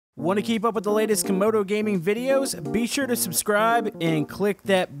Want to keep up with the latest Camodo gaming videos? Be sure to subscribe and click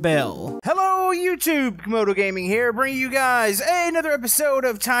that bell. Hello YouTube, Camodo Gaming here, bringing you guys another episode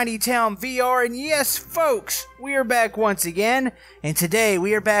of Tiny Town VR, and yes folks, we are back once again, and today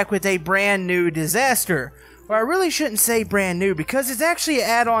we are back with a brand new disaster. Well, I really shouldn't say brand new, because it's actually an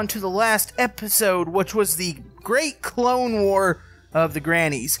add-on to the last episode, which was the Great Clone War of the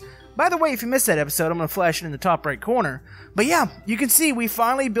Grannies. By the way, if you missed that episode, I'm going to flash it in the top right corner. But yeah, you can see we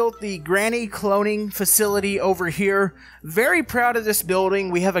finally built the Granny cloning facility over here. Very proud of this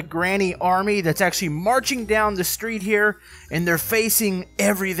building. We have a Granny army that's actually marching down the street here, and they're facing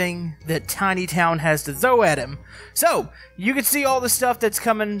everything that Tiny Town has to throw at them. So, you can see all the stuff that's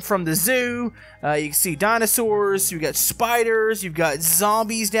coming from the zoo. You can see dinosaurs, you've got spiders, you've got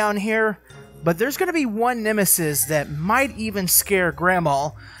zombies down here. But there's going to be one nemesis that might even scare Grandma.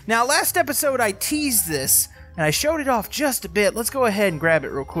 Now, last episode I teased this, and I showed it off just a bit. Let's go ahead and grab it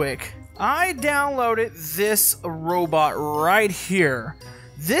real quick. I downloaded this robot right here.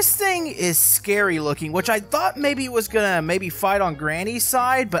 This thing is scary looking, which I thought maybe it was going to fight on Granny's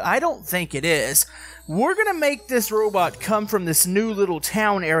side, but I don't think it is. We're going to make this robot come from this new little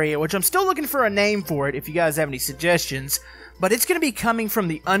town area, which I'm still looking for a name for it if you guys have any suggestions. But it's going to be coming from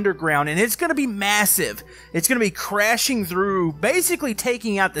the underground, and it's going to be massive. It's going to be crashing through, basically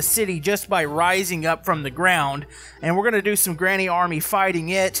taking out the city just by rising up from the ground. And we're going to do some Granny Army fighting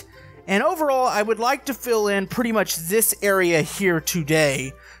it. And overall, I would like to fill in pretty much this area here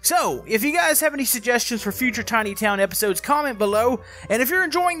today. So, if you guys have any suggestions for future Tiny Town episodes, comment below. And if you're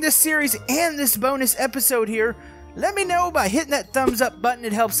enjoying this series and this bonus episode here, let me know by hitting that thumbs up button.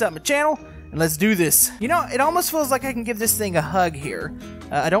 It helps out my channel. And let's do this. You know, it almost feels like I can give this thing a hug here.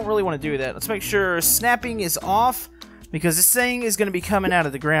 I don't really want to do that. Let's make sure snapping is off, because this thing is going to be coming out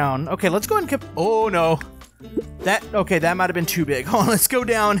of the ground. Okay, let's go ahead and... Oh, no. Okay, that might have been too big. Hold on, let's go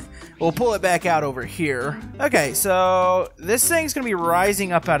down. We'll pull it back out over here. Okay, so this thing's going to be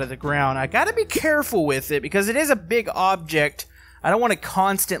rising up out of the ground. I got to be careful with it, because it is a big object. I don't want to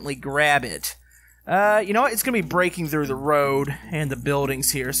constantly grab it. You know what? It's going to be breaking through the road and the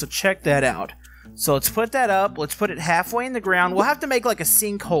buildings here, so check that out. So let's put that up. Let's put it halfway in the ground. We'll have to make like a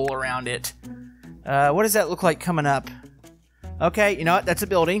sinkhole around it. What does that look like coming up? Okay, you know what? That's a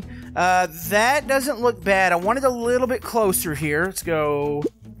building. That doesn't look bad. I want it a little bit closer here. Let's go.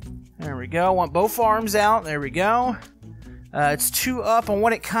 There we go. I want both arms out. There we go. It's two up. I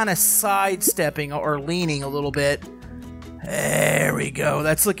want it kind of sidestepping or leaning a little bit. There we go.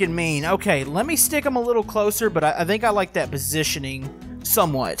 That's looking mean. Okay, let me stick them a little closer, but I think I like that positioning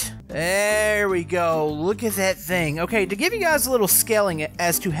somewhat. There we go. Look at that thing. Okay, to give you guys a little scaling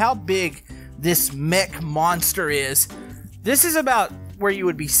as to how big this mech monster is, this is about where you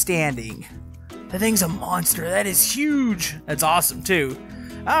would be standing. That thing's a monster. That is huge. That's awesome, too.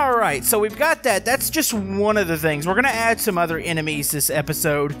 Alright, so we've got that. That's just one of the things. We're going to add some other enemies this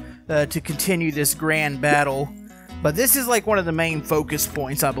episode to continue this grand battle. But this is like one of the main focus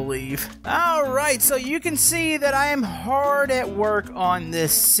points, I believe. Alright, so you can see that I am hard at work on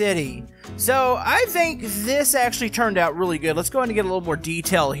this city. So I think this actually turned out really good. Let's go ahead and get a little more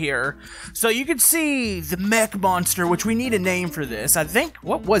detail here. So you can see the mech monster, which we need a name for this. I think,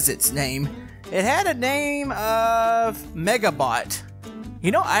 what was its name? It had a name of Megabot. You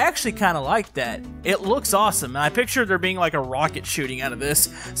know, I actually kind of like that. It looks awesome, and I picture there being like a rocket shooting out of this.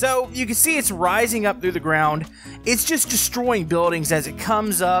 So, you can see it's rising up through the ground. It's just destroying buildings as it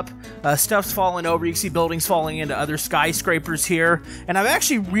comes up. Stuff's falling over. You can see buildings falling into other skyscrapers here. And I've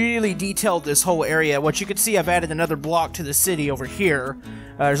actually really detailed this whole area. What you can see, I've added another block to the city over here.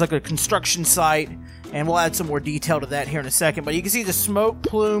 There's like a construction site, and we'll add some more detail to that here in a second. But you can see the smoke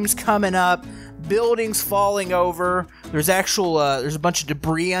plumes coming up. Buildings falling over. There's a bunch of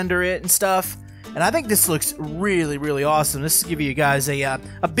debris under it and stuff. And I think this looks really, really awesome. This will give you guys a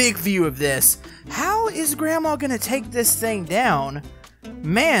big view of this. How is Grandma gonna take this thing down?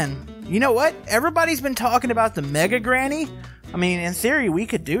 Man, you know what? Everybody's been talking about the Mega Granny. I mean, in theory, we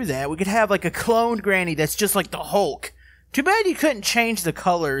could do that. We could have like a cloned Granny that's just like the Hulk. Too bad you couldn't change the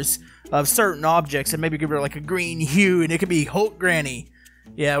colors of certain objects and maybe give her like a green hue and it could be Hulk Granny.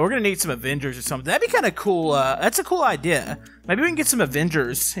 Yeah, we're going to need some Avengers or something. That'd be kind of cool. That's a cool idea. Maybe we can get some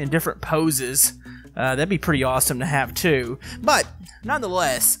Avengers in different poses. That'd be pretty awesome to have, too. But,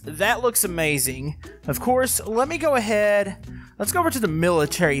 nonetheless, that looks amazing. Of course, let me go ahead. Let's go over to the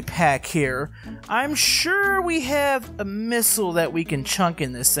military pack here. I'm sure we have a missile that we can chunk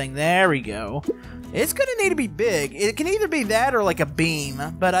in this thing. There we go. It's going to need to be big. It can either be that or like a beam.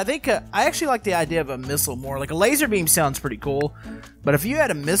 But I think I actually like the idea of a missile more. Like a laser beam sounds pretty cool. But if you had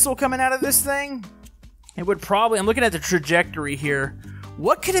a missile coming out of this thing, it would probably... I'm looking at the trajectory here.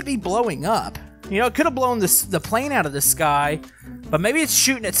 What could it be blowing up? You know, it could have blown the plane out of the sky, but maybe it's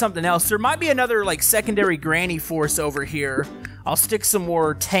shooting at something else. There might be another, like, secondary granny force over here. I'll stick some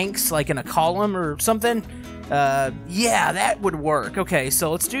more tanks, like, in a column or something. Yeah, that would work. Okay,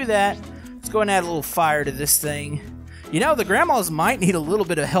 so let's do that. Let's go and add a little fire to this thing. You know, the grandmas might need a little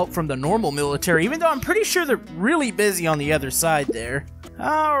bit of help from the normal military, even though I'm pretty sure they're really busy on the other side there.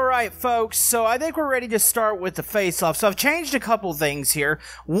 Alright, folks, so I think we're ready to start with the face-off. So I've changed a couple things here.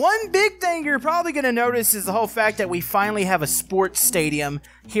 One big thing you're probably going to notice is the whole fact that we finally have a sports stadium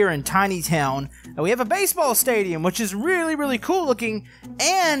here in Tiny Town. And we have a baseball stadium, which is really, really cool looking,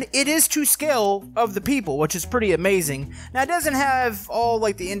 and it is to scale of the people, which is pretty amazing. Now, it doesn't have all,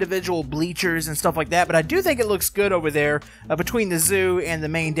 like, the individual bleachers and stuff like that, but I do think it looks good over there between the zoo and the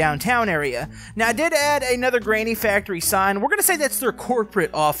main downtown area. Now, I did add another Granny Factory sign. We're going to say that's their corporate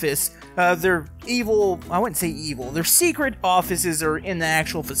office. Their evil, I wouldn't say evil, their secret offices are in the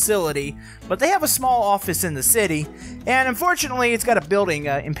actual facility, but they have a small office in the city, and unfortunately it's got a building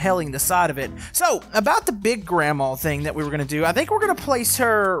impaling the side of it. So, about the big grandma thing that we were going to do, I think we're going to place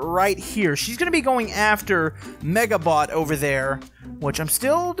her right here. She's going to be going after Megabot over there, which I'm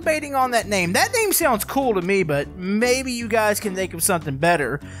still debating on that name. That name sounds cool to me, but maybe you guys can think of something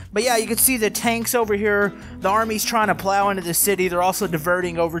better. But yeah, you can see the tanks over here. The army's trying to plow into the city. They're also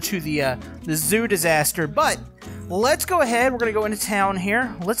diverting over to the zoo disaster. But let's go ahead. We're going to go into town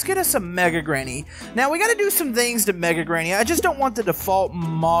here. Let's get us a Mega Granny. Now, we got to do some things to Mega Granny. I just don't want the default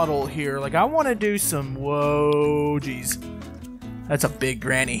model here. Like, I want to do some... Whoa, geez. That's a big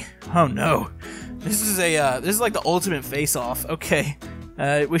granny. Oh, no. This is like the ultimate face-off. Okay.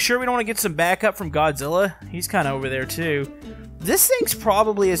 We sure we don't want to get some backup from Godzilla? He's kind of over there, too. This thing's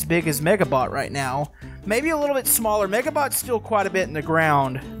probably as big as Megabot right now. Maybe a little bit smaller. Megabot's still quite a bit in the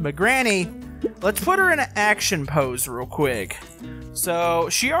ground. But Granny, let's put her in an action pose real quick. So,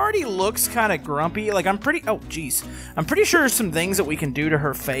 she already looks kind of grumpy. Like, I'm pretty sure there's some things that we can do to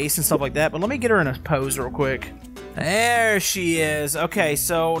her face and stuff like that. But let me get her in a pose real quick. There she is. Okay,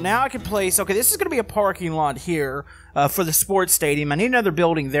 so now I can place... Okay, this is going to be a parking lot here for the sports stadium. I need another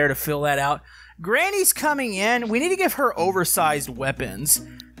building there to fill that out. Granny's coming in. We need to give her oversized weapons,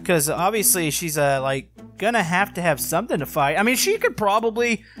 because obviously she's like gonna have to have something to fight. I mean, she could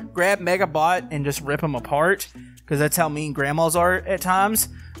probably grab Megabot and just rip him apart, because that's how mean grandmas are at times.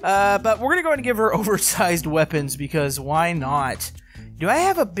 But we're gonna go ahead and give her oversized weapons, because why not? Do I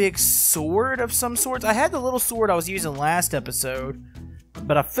have a big sword of some sorts? I had the little sword I was using last episode,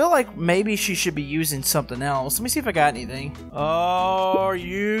 but I feel like maybe she should be using something else. Let me see if I got anything. Oh, are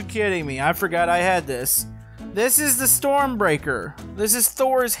you kidding me? I forgot I had this. This is the Stormbreaker. This is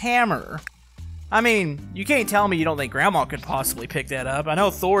Thor's hammer. I mean, you can't tell me you don't think Grandma could possibly pick that up. I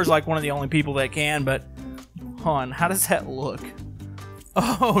know Thor's like one of the only people that can, but hold on, how does that look?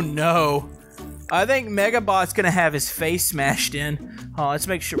 Oh no. I think Megabot's gonna have his face smashed in. Oh, let's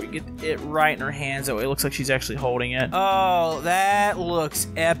make sure we get it right in her hands. Oh, it looks like she's actually holding it. Oh, that looks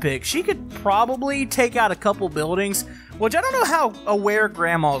epic. She could probably take out a couple buildings, which I don't know how aware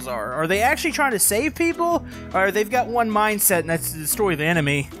grandmas are. Are they actually trying to save people? Or they've got one mindset, and that's to destroy the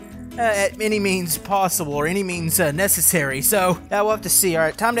enemy at any means possible, or any means necessary. So, we'll have to see.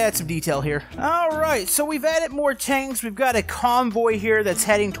 Alright, time to add some detail here. Alright, so we've added more tanks. We've got a convoy here that's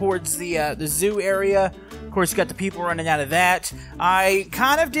heading towards the zoo area. Of course, you got the people running out of that. I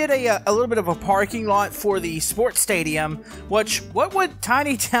kind of did a little bit of a parking lot for the sports stadium, which, what would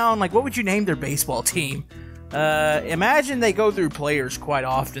Tiny Town, like, what would you name their baseball team? Imagine they go through players quite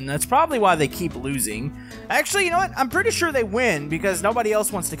often. That's probably why they keep losing. Actually, you know what? I'm pretty sure they win because nobody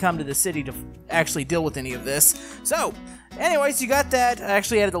else wants to come to the city to actually deal with any of this. So, anyways, you got that. I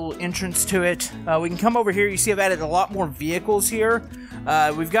actually added a little entrance to it. We can come over here. You see I've added a lot more vehicles here.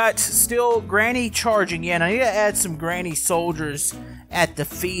 We've got still Granny charging in. I need to add some Granny soldiers at the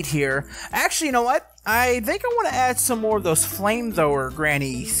feet here. Actually, you know what? I think I want to add some more of those flamethrower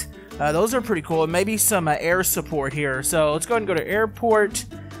Grannies. Those are pretty cool, and maybe some air support here. So let's go ahead and go to airport.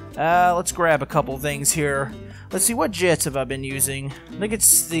 Let's grab a couple things here. Let's see, what jets have I been using? I think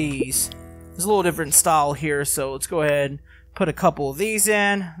it's these. There's a little different style here, so let's go ahead and put a couple of these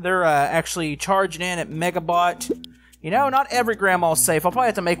in. They're actually charging in at Megabot. You know, not every grandma's safe. I'll probably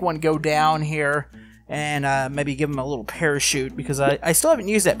have to make one go down here and maybe give them a little parachute, because I still haven't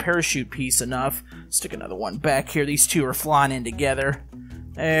used that parachute piece enough. Stick another one back here. These two are flying in together.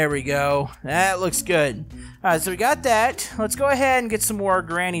 There we go. That looks good. Alright, so we got that. Let's go ahead and get some more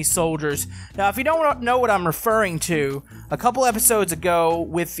Granny soldiers. Now, if you don't know what I'm referring to, a couple episodes ago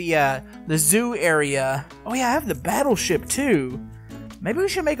with the zoo area... Oh yeah, I have the battleship too. Maybe we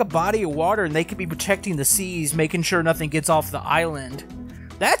should make a body of water and they could be protecting the seas, making sure nothing gets off the island.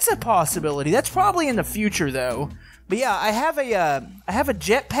 That's a possibility. That's probably in the future, though. But yeah, I have a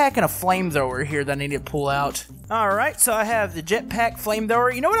jetpack and a flamethrower here that I need to pull out. Alright, so I have the jetpack,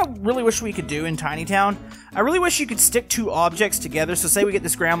 flamethrower. You know what I really wish we could do in Tiny Town? I really wish you could stick two objects together. So say we get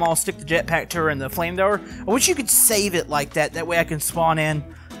this grandma, stick the jetpack to her and the flamethrower. I wish you could save it like that. That way I can spawn in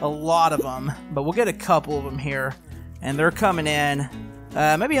a lot of them. But we'll get a couple of them here. And they're coming in,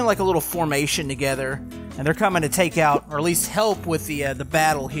 maybe in like a little formation together. And they're coming to take out, or at least help with the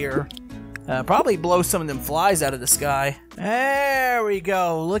battle here. Probably blow some of them flies out of the sky. There we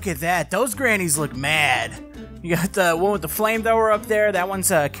go. Look at that. Those grannies look mad. You got the one with the flamethrower up there. That one's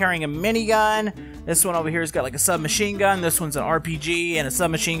carrying a minigun. This one over here has got like a submachine gun. This one's an RPG and a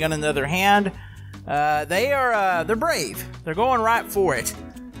submachine gun in the other hand. They're brave. They're going right for it.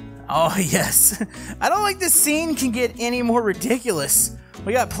 Oh, yes. I don't think this scene can get any more ridiculous.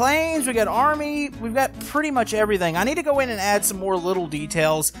 We got planes, we got army, we've got pretty much everything. I need to go in and add some more little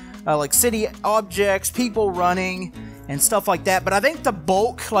details, like city objects, people running, and stuff like that. But I think the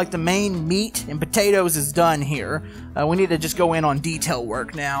bulk, like the main meat and potatoes, is done here. We need to just go in on detail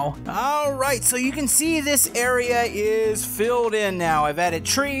work now. Alright, so you can see this area is filled in now. I've added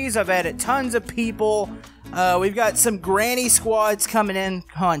trees, I've added tons of people. We've got some granny squads coming in.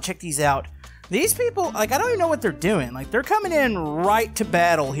 Come on, check these out. These people, like, I don't even know what they're doing. Like, they're coming in right to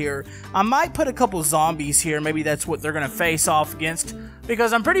battle here. I might put a couple zombies here. Maybe that's what they're going to face off against.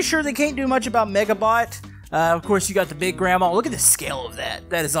 Because I'm pretty sure they can't do much about Megabot. Of course, you got the big grandma. Look at the scale of that.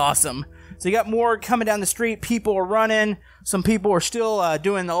 That is awesome. So you got more coming down the street. People are running. Some people are still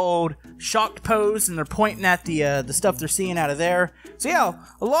doing the old shocked pose, and they're pointing at the stuff they're seeing out of there. So yeah,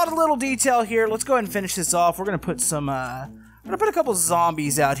 a lot of little detail here. Let's go ahead and finish this off. We're going to put some... I'm going to put a couple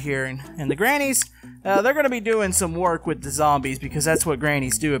zombies out here, and the grannies, they're going to be doing some work with the zombies, because that's what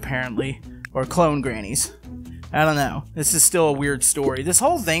grannies do, apparently. Or clone grannies. I don't know. This is still a weird story. This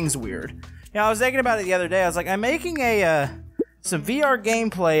whole thing's weird. You know, I was thinking about it the other day. I was like, I'm making some VR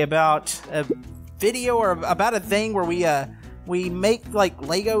gameplay about a video, or about a thing where we make, like,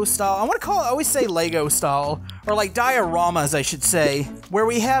 Lego style. I want to call it, I always say Lego style, or like dioramas, I should say, where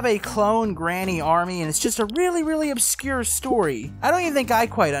we have a clone granny army, and it's just a really, really obscure story. I don't even think I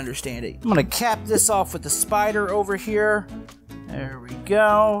quite understand it. I'm gonna cap this off with the spider over here. There we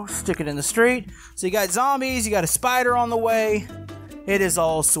go. Stick it in the street. So you got zombies, you got a spider on the way. It is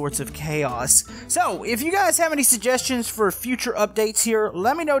all sorts of chaos. So, if you guys have any suggestions for future updates here,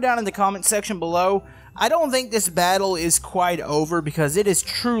 let me know down in the comment section below. I don't think this battle is quite over, because it is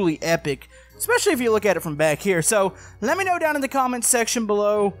truly epic, especially if you look at it from back here. So, let me know down in the comment section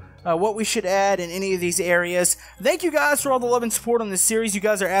below what we should add in any of these areas. Thank you guys for all the love and support on this series. You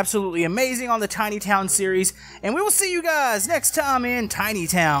guys are absolutely amazing on the Tiny Town series, and we will see you guys next time in Tiny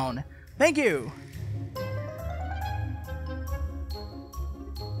Town. Thank you.